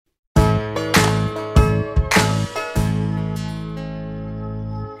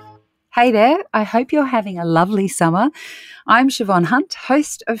Hey there, I hope you're having a lovely summer. I'm Siobhan Hunt,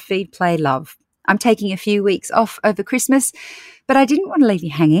 host of Feed, Play, Love. I'm taking a few weeks off over Christmas, but I didn't want to leave you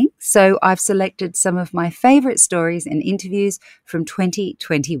hanging, so I've selected some of my favourite stories and interviews from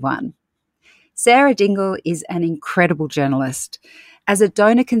 2021. Sarah Dingle is an incredible journalist. As a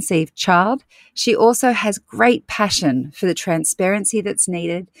donor-conceived child, she also has great passion for the transparency that's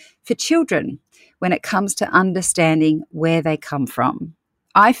needed for children when it comes to understanding where they come from.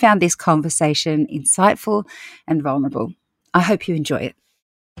 I found this conversation insightful and vulnerable. I hope you enjoy it.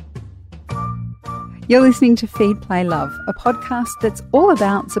 You're listening to Feed, Play, Love, a podcast that's all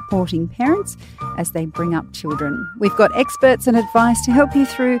about supporting parents as they bring up children. We've got experts and advice to help you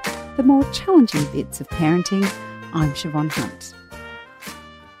through the more challenging bits of parenting. I'm Siobhan Hunt.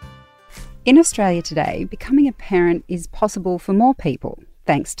 In Australia today, becoming a parent is possible for more people,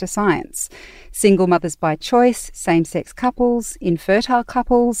 thanks to science. Single mothers by choice, same-sex couples, infertile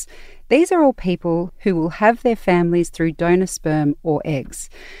couples, these are all people who will have their families through donor sperm or eggs.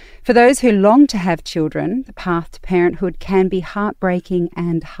 For those who long to have children, the path to parenthood can be heartbreaking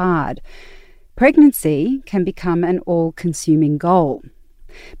and hard. Pregnancy can become an all-consuming goal.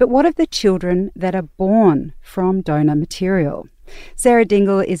 But what of the children that are born from donor material? Sarah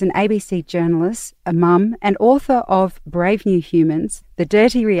Dingle is an ABC journalist, a mum, and author of Brave New Humans, The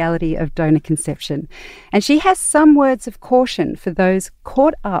Dirty Reality of Donor Conception. And she has some words of caution for those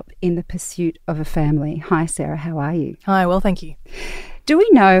caught up in the pursuit of a family. Hi, Sarah, how are you? Hi, well, thank you. Do we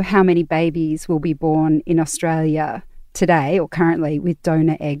know how many babies will be born in Australia today or currently with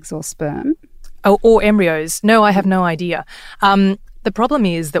donor eggs or sperm? Oh, or embryos? No, I have no idea. The problem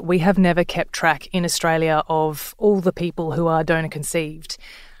is that we have never kept track in Australia of all the people who are donor conceived.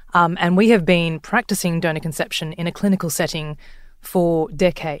 And we have been practicing donor conception in a clinical setting for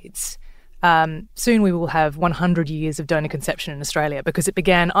decades. Soon we will have 100 years of donor conception in Australia because it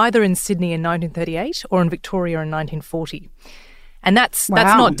began either in Sydney in 1938 or in Victoria in 1940. And that's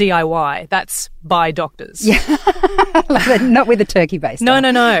not DIY, that's by doctors. Yeah. Not with a turkey base.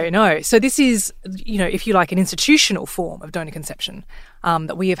 No. So this is, if you like, an institutional form of donor conception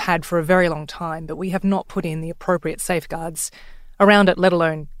that we have had for a very long time, but we have not put in the appropriate safeguards around it, let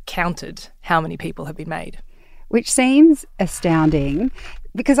alone counted how many people have been made. Which seems astounding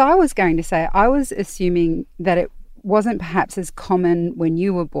because I was assuming that it wasn't perhaps as common when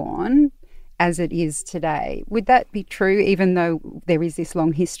you were born as it is today. Would that be true, even though there is this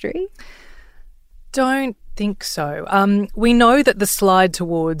long history? Don't think so. We know that the slide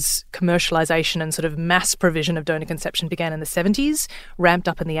towards commercialisation and sort of mass provision of donor conception began in the 70s, ramped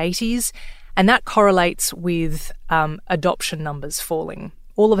up in the 80s, and that correlates with adoption numbers falling.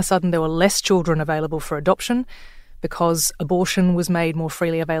 All of a sudden, there were less children available for adoption because abortion was made more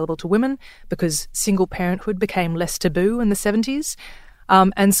freely available to women, because single parenthood became less taboo in the 70s.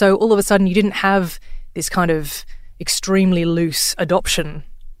 And so all of a sudden you didn't have this kind of extremely loose adoption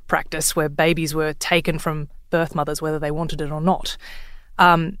practice where babies were taken from birth mothers whether they wanted it or not.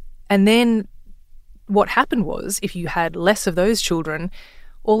 And then what happened was if you had less of those children,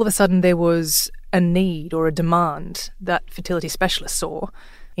 all of a sudden there was a need or a demand that fertility specialists saw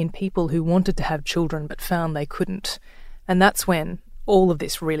in people who wanted to have children but found they couldn't. And that's when all of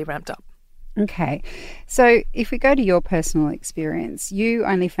this really ramped up. Okay, so if we go to your personal experience, you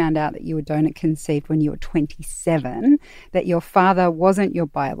only found out that you were donor conceived when you were 27, that your father wasn't your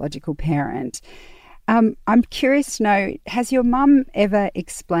biological parent. I'm curious to know, has your mum ever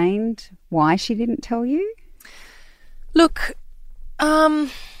explained why she didn't tell you? Look,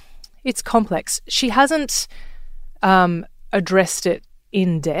 it's complex. She hasn't addressed it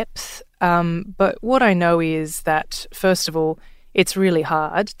in depth, but what I know is that, first of all, it's really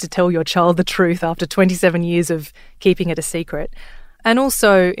hard to tell your child the truth after 27 years of keeping it a secret. And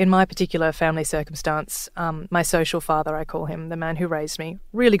also, in my particular family circumstance, my social father, I call him, the man who raised me,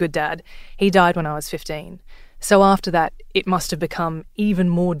 really good dad, he died when I was 15. So after that, it must have become even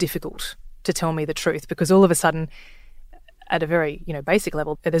more difficult to tell me the truth because all of a sudden, at a very basic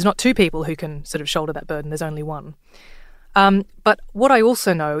level, there's not two people who can sort of shoulder that burden, there's only one. But what I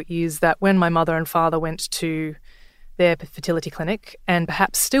also know is that when my mother and father went to their fertility clinic, and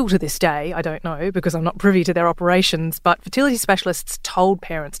perhaps still to this day, I don't know because I'm not privy to their operations, but fertility specialists told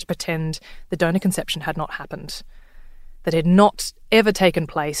parents to pretend the donor conception had not happened, that it had not ever taken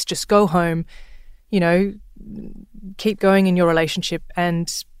place, just go home, keep going in your relationship,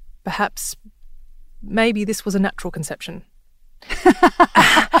 and perhaps maybe this was a natural conception.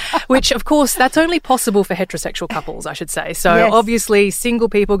 Which, of course, that's only possible for heterosexual couples, I should say. So yes. Obviously, single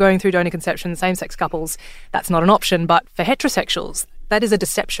people going through donor conception, same-sex couples, that's not an option. But for heterosexuals, that is a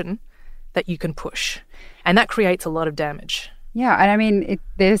deception that you can push. And that creates a lot of damage. Yeah, and I mean,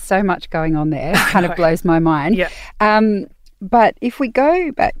 there's so much going on there. It kind of blows my mind. Yeah. But if we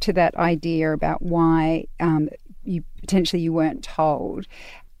go back to that idea about why you weren't told,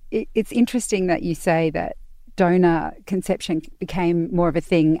 it's interesting that you say that donor conception became more of a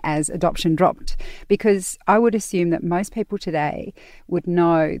thing as adoption dropped, because I would assume that most people today would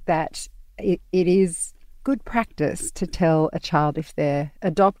know that it is good practice to tell a child if they're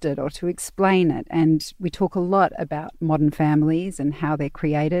adopted or to explain it. And we talk a lot about modern families and how they're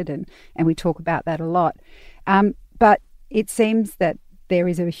created, and we talk about that a lot. But it seems that there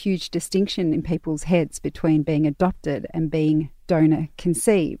is a huge distinction in people's heads between being adopted and being donor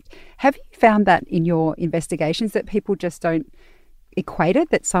conceived. Have you found that in your investigations, that people just don't equate it,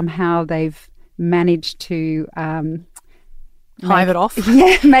 that somehow they've managed to hive it off?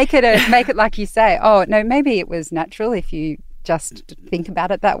 Yeah, make it like you say. Oh no, maybe it was natural if you just think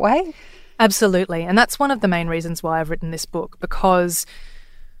about it that way. Absolutely, and that's one of the main reasons why I've written this book, because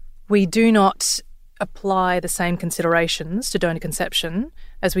we do not apply the same considerations to donor conception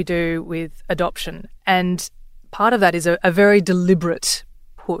as we do with adoption. And part of that is a very deliberate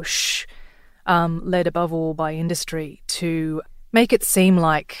push, led above all by industry, to make it seem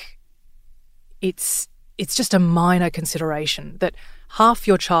like it's just a minor consideration, that half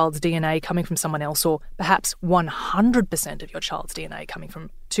your child's DNA coming from someone else, or perhaps 100% of your child's DNA coming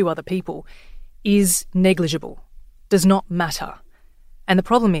from two other people, is negligible, does not matter. And the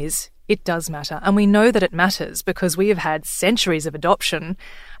problem is, it does matter. And we know that it matters because we have had centuries of adoption,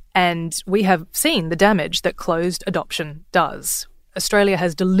 and we have seen the damage that closed adoption does. Australia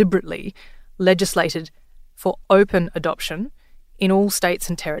has deliberately legislated for open adoption in all states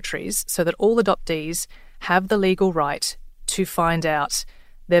and territories so that all adoptees have the legal right to find out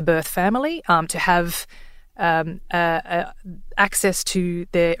their birth family, to have access to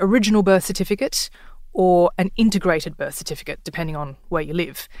their original birth certificate or an integrated birth certificate, depending on where you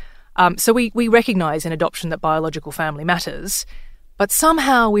live. So we recognise in adoption that biological family matters, but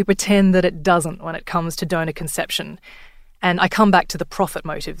somehow we pretend that it doesn't when it comes to donor conception. And I come back to the profit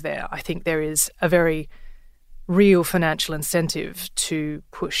motive there. I think there is a very real financial incentive to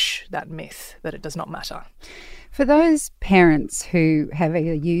push that myth that it does not matter. For those parents who have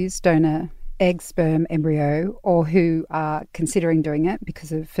either used donor egg, sperm, embryo, or who are considering doing it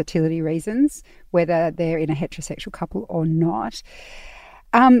because of fertility reasons, whether they're in a heterosexual couple or not,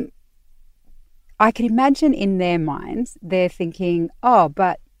 I can imagine in their minds they're thinking, oh,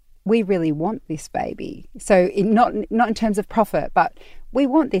 but we really want this baby. So not in terms of profit, but we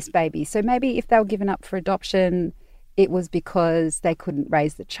want this baby. So maybe if they were given up for adoption, it was because they couldn't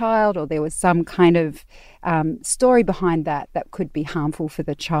raise the child, or there was some kind of story behind that could be harmful for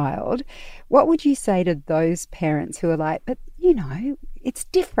the child. What would you say to those parents who are like, but, it's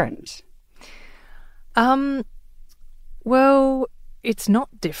different? Well, it's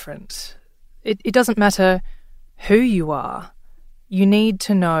not different. It doesn't matter who you are. You need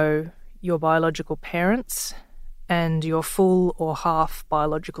to know your biological parents and your full or half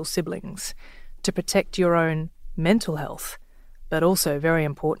biological siblings to protect your own mental health, but also, very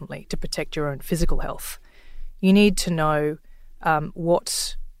importantly, to protect your own physical health. You need to know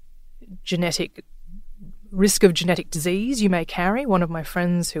what genetic risk of genetic disease you may carry. One of my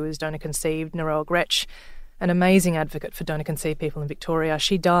friends who is donor conceived, Narelle Gretsch, an amazing advocate for donor conceived people in Victoria,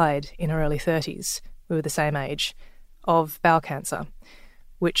 she died in her early 30s, we were the same age, of bowel cancer,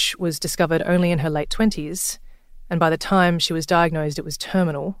 which was discovered only in her late 20s. And by the time she was diagnosed, it was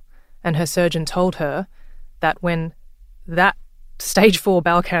terminal. And her surgeon told her that when that stage 4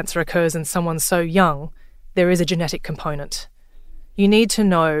 bowel cancer occurs in someone so young, there is a genetic component. You need to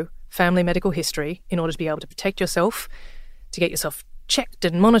know family medical history in order to be able to protect yourself, to get yourself checked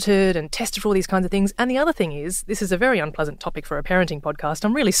and monitored and tested for all these kinds of things. And the other thing is, this is a very unpleasant topic for a parenting podcast,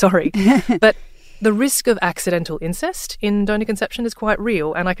 I'm really sorry, but the risk of accidental incest in donor conception is quite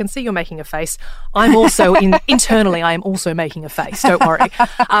real, and I can see you're making a face. I'm also, internally, I am also making a face, don't worry.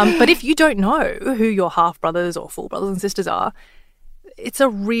 But if you don't know who your half-brothers or full brothers and sisters are, it's a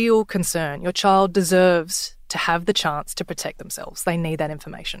real concern. Your child deserves to have the chance to protect themselves. They need that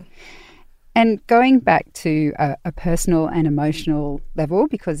information. And going back to a personal and emotional level,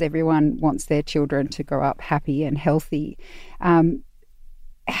 because everyone wants their children to grow up happy and healthy,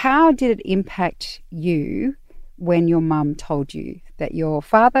 how did it impact you when your mum told you that your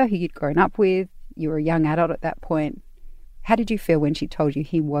father, who you'd grown up with, you were a young adult at that point, how did you feel when she told you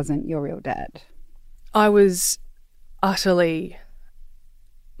he wasn't your real dad? I was utterly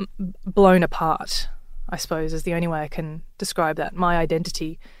blown apart, I suppose, is the only way I can describe that. My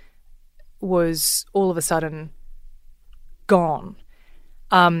identity was all of a sudden gone,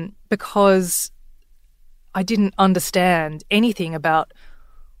 because I didn't understand anything about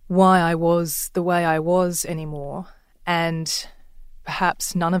why I was the way I was anymore, and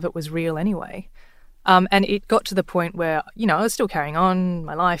perhaps none of it was real anyway. And it got to the point where, I was still carrying on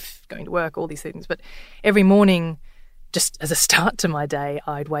my life, going to work, all these things, but every morning, just as a start to my day,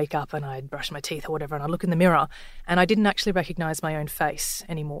 I'd wake up and I'd brush my teeth or whatever, and I'd look in the mirror, and I didn't actually recognise my own face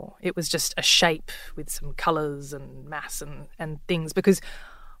anymore. It was just a shape with some colours and mass and things, because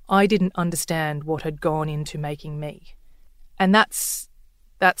I didn't understand what had gone into making me. And that's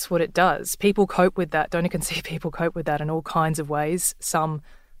what it does. People cope with that. Donor conceived people cope with that in all kinds of ways, some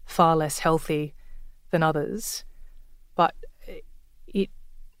far less healthy than others. But it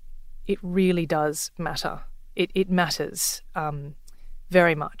really does matter. It matters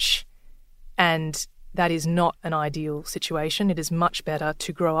very much. And that is not an ideal situation. It is much better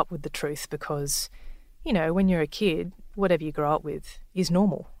to grow up with the truth, because, when you're a kid, whatever you grow up with is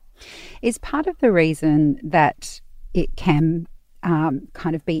normal. Is part of the reason that it can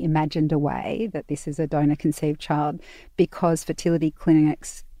kind of be imagined away that this is a donor-conceived child because fertility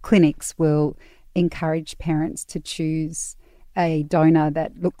clinics will encourage parents to choose a donor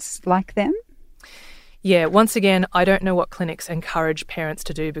that looks like them? Yeah, once again, I don't know what clinics encourage parents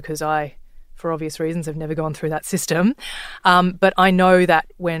to do, because I, for obvious reasons, have never gone through that system. But I know that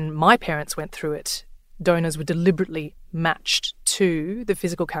when my parents went through it, donors were deliberately matched to the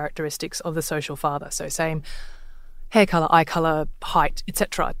physical characteristics of the social father. So same hair colour, eye colour, height,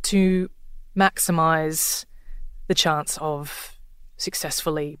 etc., to maximise the chance of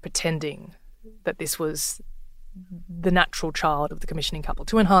successfully pretending that this was the natural child of the commissioning couple,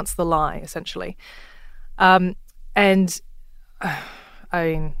 to enhance the lie, essentially.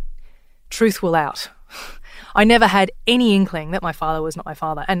 Truth will out. I never had any inkling that my father was not my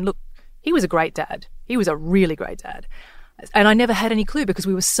father. And look, he was a great dad. He was a really great dad. And I never had any clue, because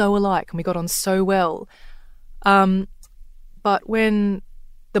we were so alike and we got on so well. But when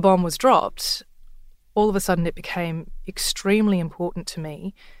the bomb was dropped, all of a sudden it became extremely important to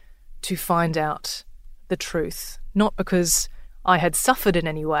me to find out the truth, not because I had suffered in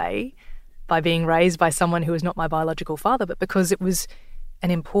any way by being raised by someone who was not my biological father, but because it was an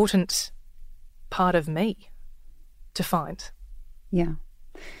important part of me to find. Yeah.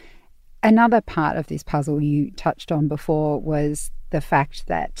 Another part of this puzzle you touched on before was the fact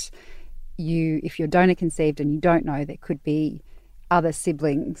that if you're donor conceived and you don't know, there could be other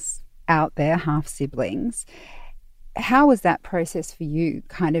siblings out there, half siblings. How was that process for you,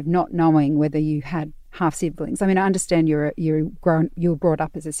 kind of not knowing whether you had half siblings? I mean, I understand you were brought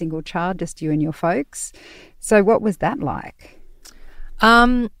up as a single child, just you and your folks. So what was that like?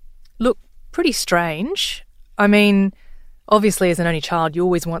 Look, pretty strange. I mean, obviously as an only child, you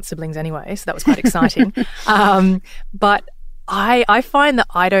always want siblings anyway, so that was quite exciting. But I find that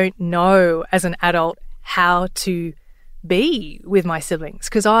I don't know as an adult how to be with my siblings,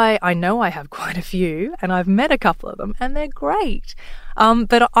 because I know I have quite a few and I've met a couple of them and they're great.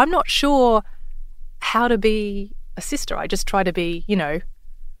 But I'm not sure how to be a sister. I just try to be,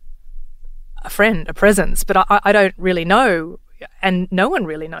 a friend, a presence, but I don't really know, and no one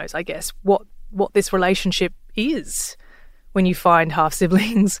really knows, I guess, what this relationship is when you find half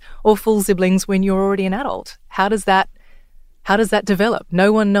siblings or full siblings when you're already an adult. How does that develop?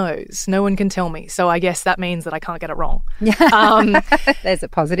 No one knows. No one can tell me. So I guess that means that I can't get it wrong. There's a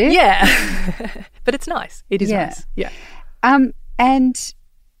positive. Yeah. But it's nice. It is nice. Yeah. And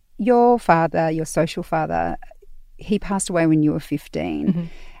your father, your social father, he passed away when you were 15.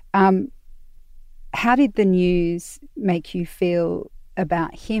 Mm-hmm. How did the news make you feel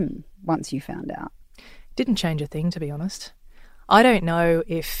about him once you found out? Didn't change a thing, to be honest. I don't know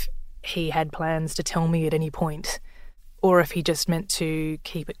if he had plans to tell me at any point, or if he just meant to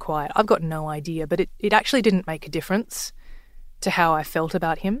keep it quiet. I've got no idea, but it actually didn't make a difference to how I felt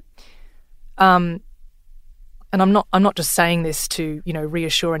about him. And I'm not just saying this to,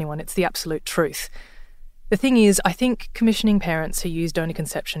 reassure anyone. It's the absolute truth. The thing is, I think commissioning parents who use donor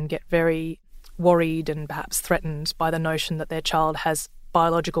conception get very worried and perhaps threatened by the notion that their child has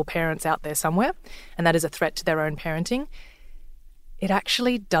biological parents out there somewhere, and that is a threat to their own parenting. It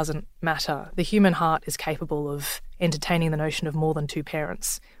actually doesn't matter. The human heart is capable of entertaining the notion of more than two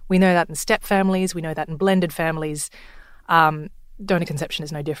parents. We know that in step families. We know that in blended families. Donor conception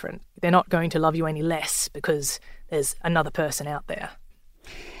is no different. They're not going to love you any less because there's another person out there.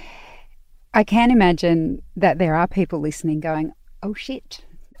 I can imagine that there are people listening going, oh shit,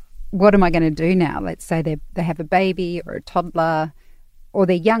 what am I going to do now? Let's say they have a baby or a toddler, or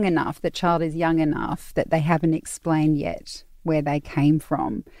they're young enough, the child is young enough that they haven't explained yet where they came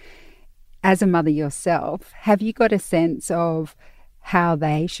from. As a mother yourself, have you got a sense of how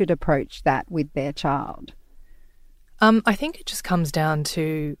they should approach that with their child? I think it just comes down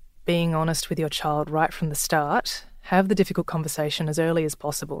to being honest with your child right from the start. Have the difficult conversation as early as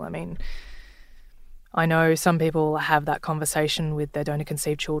possible. I mean, I know some people have that conversation with their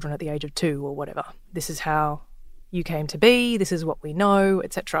donor-conceived children at the age of 2 or whatever. This is how you came to be, this is what we know,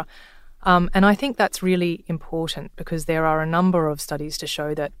 etc. And I think that's really important because there are a number of studies to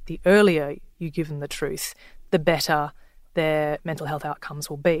show that the earlier you give them the truth, the better their mental health outcomes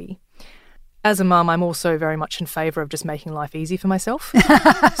will be. As a mum, I'm also very much in favour of just making life easy for myself.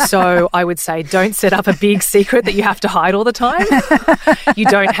 So I would say don't set up a big secret that you have to hide all the time. You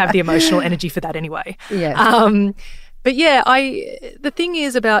don't have the emotional energy for that anyway. Yeah. But yeah, the thing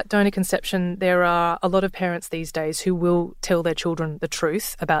is about donor conception, there are a lot of parents these days who will tell their children the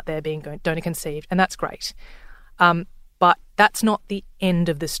truth about their being donor conceived, and that's great. But that's not the end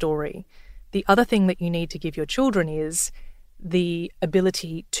of the story. The other thing that you need to give your children is the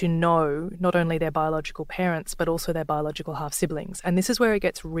ability to know not only their biological parents but also their biological half-siblings. And this is where it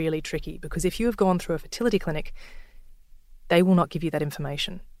gets really tricky because if you have gone through a fertility clinic, they will not give you that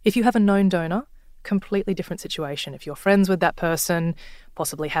information. If you have a known donor, completely different situation. If you're friends with that person,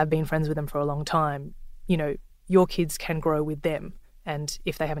 possibly have been friends with them for a long time, you know, your kids can grow with them and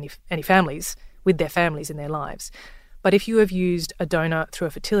if they have any families, with their families in their lives. But if you have used a donor through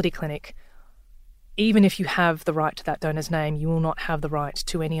a fertility clinic, even if you have the right to that donor's name, you will not have the right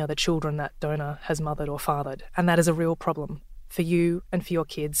to any other children that donor has mothered or fathered. And that is a real problem for you and for your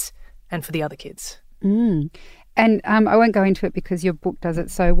kids and for the other kids. And I won't go into it because your book does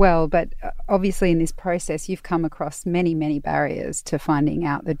it so well, but obviously in this process you've come across many, many barriers to finding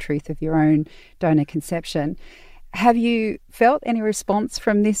out the truth of your own donor conception. Have you felt any response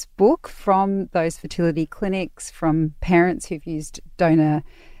from this book, from those fertility clinics, from parents who've used donor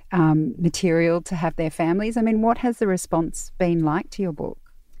material to have their families? I mean, what has the response been like to your book?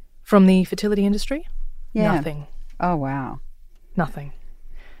 From the fertility industry? Yeah. Nothing. Oh, wow. Nothing.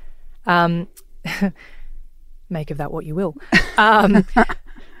 Make of that what you will.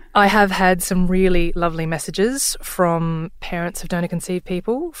 I have had some really lovely messages from parents of donor-conceived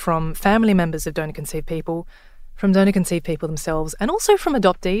people, from family members of donor-conceived people, from donor-conceived people themselves, and also from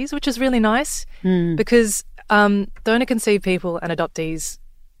adoptees, which is really nice because donor-conceived people and adoptees,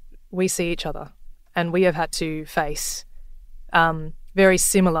 we see each other and we have had to face very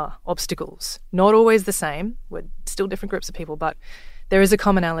similar obstacles. Not always the same. We're still different groups of people, but there is a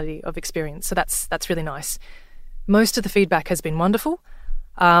commonality of experience. So that's really nice. Most of the feedback has been wonderful.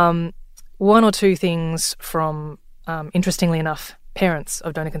 One or two things from, interestingly enough, parents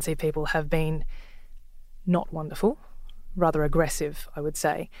of donor-conceived people have been not wonderful, rather aggressive, I would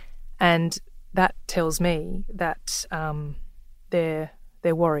say. And that tells me that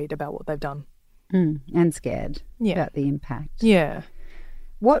they're worried about what they've done. And scared about the impact. Yeah.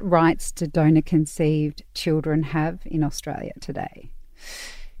 What rights do donor-conceived children have in Australia today?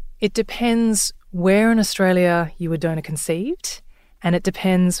 It depends where in Australia you were donor-conceived, and it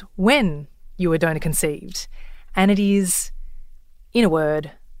depends when you were donor-conceived. And it is, in a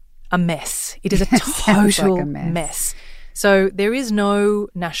word, a mess. It is a total like a mess. So there is no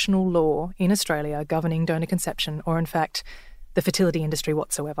national law in Australia governing donor conception or, in fact, the fertility industry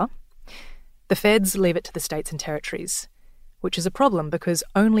whatsoever. The feds leave it to the states and territories, which is a problem because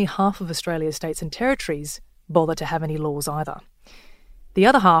only half of Australia's states and territories bother to have any laws either. The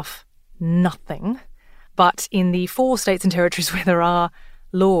other half, nothing. But in the 4 states and territories where there are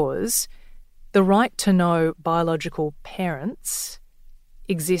laws, the right to know biological parents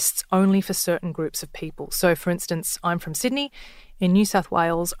exists only for certain groups of people. So, for instance, I'm from Sydney. In New South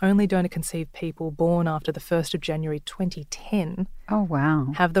Wales, only donor-conceived people born after the 1st of January 2010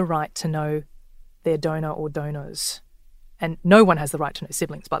 have the right to know their donor or donors. And no one has the right to know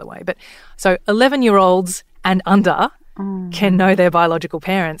siblings, by the way. But so 11-year-olds and under can know their biological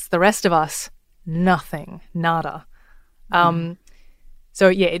parents. The rest of us, nothing, nada. So,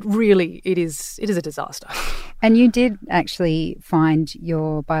 yeah, it is a disaster. And you did actually find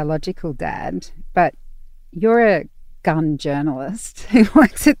your biological dad, but you're a gun journalist who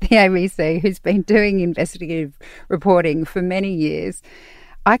works at the ABC, who's been doing investigative reporting for many years.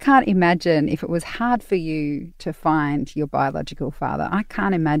 I can't imagine if it was hard for you to find your biological father. I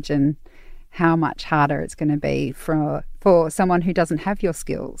can't imagine how much harder it's going to be for someone who doesn't have your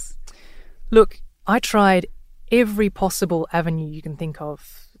skills. Look, I tried every possible avenue you can think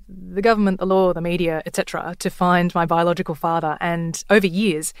of, the government, the law, the media, etc., to find my biological father, and over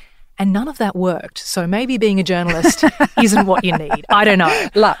years, and none of that worked. So maybe being a journalist isn't what you need. I don't know.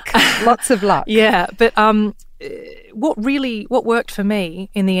 Luck. Lots of luck. Yeah, but what worked for me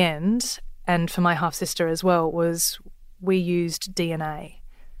in the end, and for my half-sister as well, was we used DNA.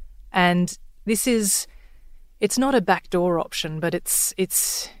 And this is it's not a backdoor option, but it's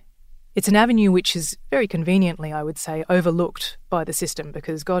an avenue which is very conveniently, I would say, overlooked by the system,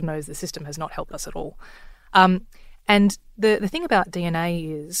 because God knows the system has not helped us at all. And the thing about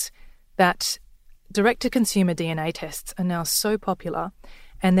DNA is that direct-to-consumer DNA tests are now so popular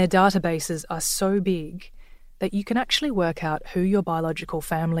and their databases are so big that you can actually work out who your biological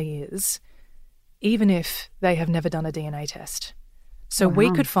family is, even if they have never done a DNA test. So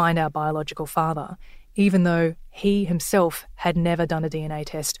we could find our biological father, even though he himself had never done a DNA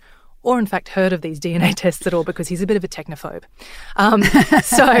test, or in fact heard of these DNA tests at all, because he's a bit of a technophobe.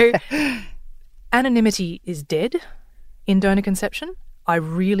 So anonymity is dead in donor conception. I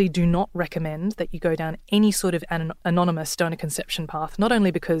really do not recommend that you go down any sort of anonymous donor conception path, not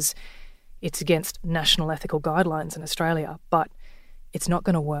only because it's against national ethical guidelines in Australia, but it's not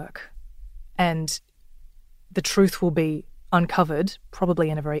going to work. And the truth will be uncovered, probably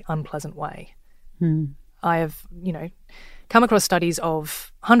in a very unpleasant way. I have, come across studies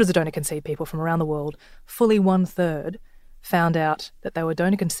of hundreds of donor-conceived people from around the world. Fully 1/3 found out that they were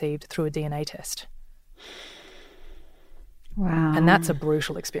donor-conceived through a DNA test. Wow. And that's a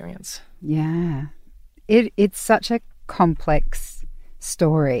brutal experience. Yeah. It's such a complex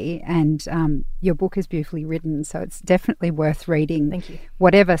story, and your book is beautifully written, so it's definitely worth reading. Thank you.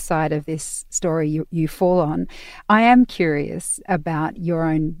 Whatever side of this story you fall on. I am curious about your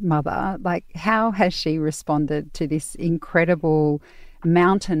own mother. Like, how has she responded to this incredible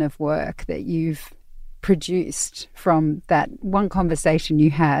mountain of work that you've produced from that one conversation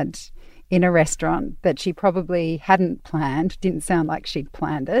you had in a restaurant that she probably hadn't planned? Didn't sound like she'd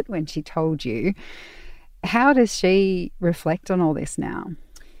planned it when she told you. How does she reflect on all this now?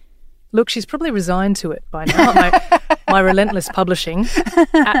 Look, she's probably resigned to it by now. My relentless publishing,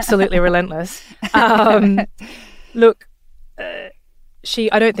 absolutely relentless. Look, I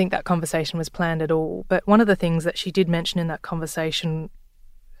don't think that conversation was planned at all. But one of the things that she did mention in that conversation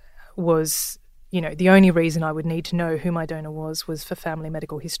was, the only reason I would need to know who my donor was for family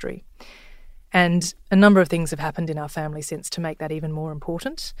medical history. And a number of things have happened in our family since to make that even more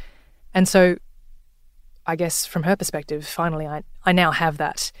important. And so I guess from her perspective, finally, I now have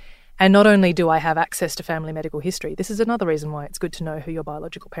that. And not only do I have access to family medical history, this is another reason why it's good to know who your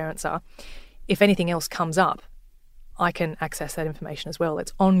biological parents are. If anything else comes up, I can access that information as well.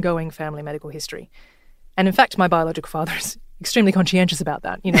 It's ongoing family medical history. And in fact, my biological father is extremely conscientious about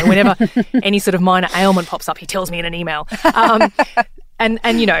that. Whenever any sort of minor ailment pops up, he tells me in an email.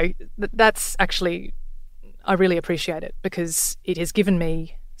 That's actually, I really appreciate it, because it has given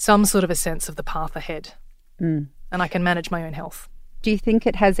me some sort of a sense of the path ahead. And I can manage my own health. Do you think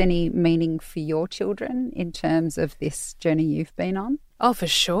it has any meaning for your children in terms of this journey you've been on? Oh, for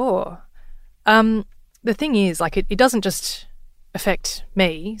sure. The thing is, it doesn't just affect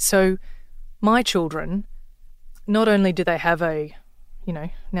me. So my children, not only do they have a,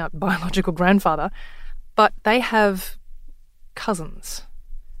 now biological grandfather, but they have cousins,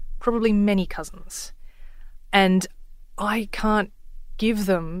 probably many cousins. And I can't give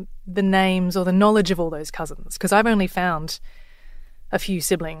them the names or the knowledge of all those cousins, because I've only found a few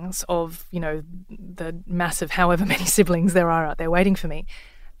siblings of, the massive however many siblings there are out there waiting for me.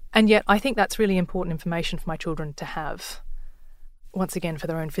 And yet I think that's really important information for my children to have, once again, for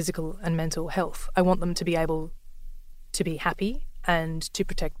their own physical and mental health. I want them to be able to be happy and to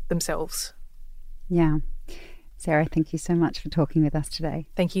protect themselves. Yeah. Sarah, thank you so much for talking with us today.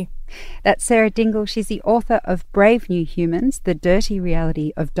 Thank you. That's Sarah Dingle. She's the author of Brave New Humans, The Dirty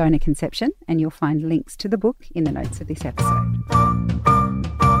Reality of Donor Conception, and you'll find links to the book in the notes of this episode.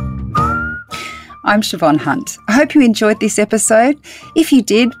 I'm Siobhan Hunt. I hope you enjoyed this episode. If you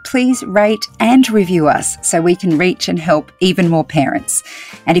did, please rate and review us so we can reach and help even more parents.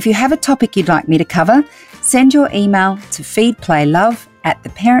 And if you have a topic you'd like me to cover, send your email to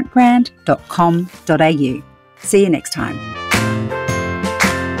feedplaylove@theparentbrand.com.au. See you next time.